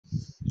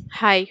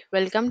Hi,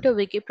 welcome to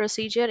Wiki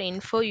Procedure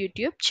Info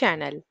YouTube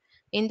channel.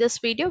 In this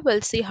video, we'll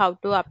see how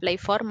to apply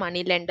for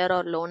moneylender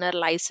or loaner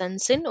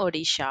license in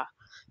Odisha.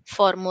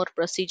 For more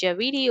procedure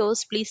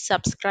videos, please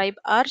subscribe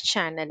our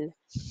channel.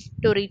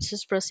 To reach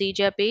this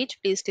procedure page,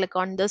 please click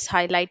on this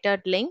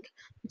highlighted link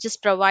which is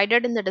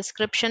provided in the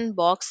description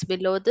box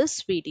below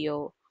this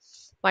video.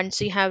 Once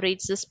you have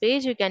reached this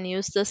page, you can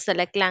use the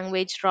select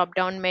language drop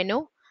down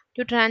menu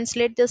to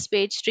translate this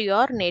page to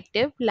your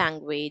native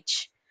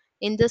language.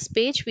 In this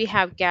page, we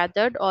have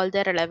gathered all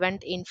the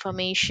relevant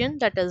information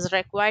that is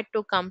required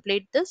to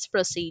complete this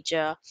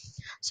procedure.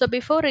 So,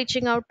 before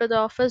reaching out to the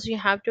office, you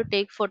have to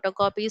take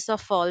photocopies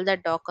of all the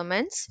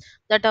documents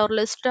that are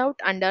listed out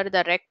under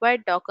the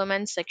required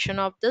documents section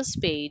of this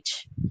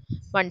page.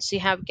 Once you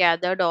have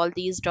gathered all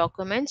these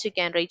documents, you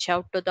can reach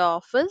out to the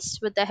office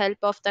with the help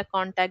of the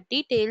contact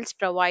details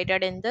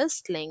provided in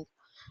this link.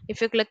 If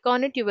you click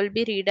on it, you will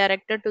be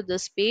redirected to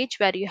this page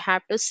where you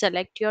have to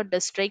select your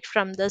district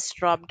from this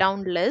drop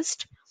down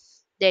list.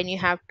 Then you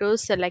have to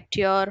select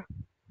your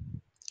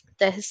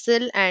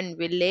tehsil and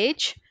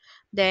village.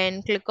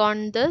 Then click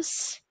on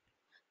this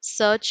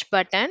search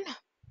button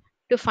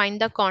to find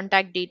the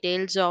contact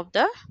details of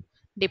the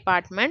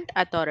department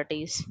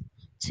authorities.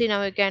 See,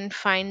 now you can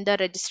find the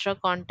register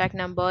contact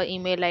number,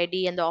 email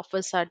ID, and the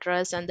office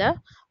address and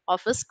the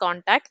office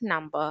contact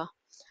number.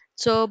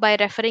 So, by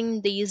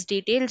referring these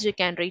details, you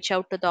can reach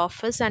out to the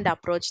office and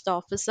approach the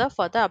officer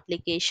for the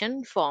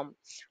application form,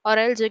 or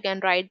else you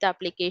can write the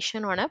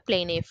application on a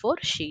plain A4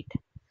 sheet.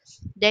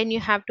 Then you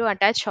have to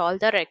attach all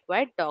the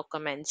required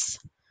documents.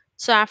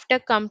 So, after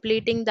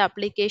completing the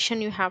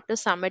application, you have to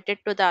submit it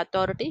to the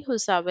authority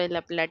who's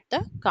available at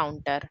the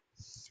counter.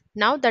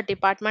 Now, the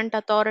department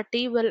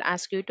authority will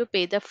ask you to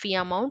pay the fee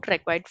amount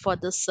required for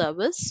this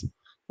service.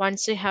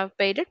 Once you have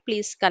paid it,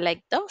 please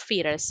collect the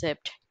fee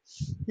receipt.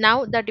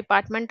 Now, the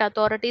department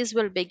authorities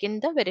will begin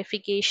the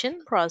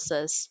verification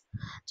process.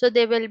 So,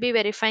 they will be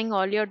verifying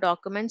all your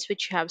documents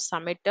which you have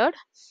submitted.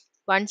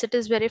 Once it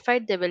is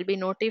verified, they will be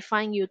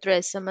notifying you through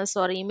SMS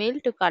or email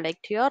to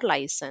collect your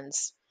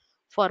license.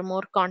 For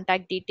more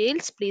contact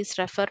details, please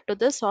refer to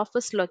this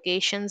office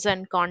locations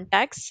and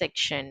contacts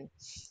section.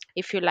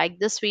 If you like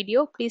this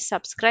video, please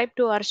subscribe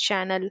to our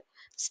channel.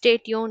 Stay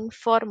tuned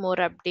for more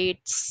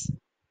updates.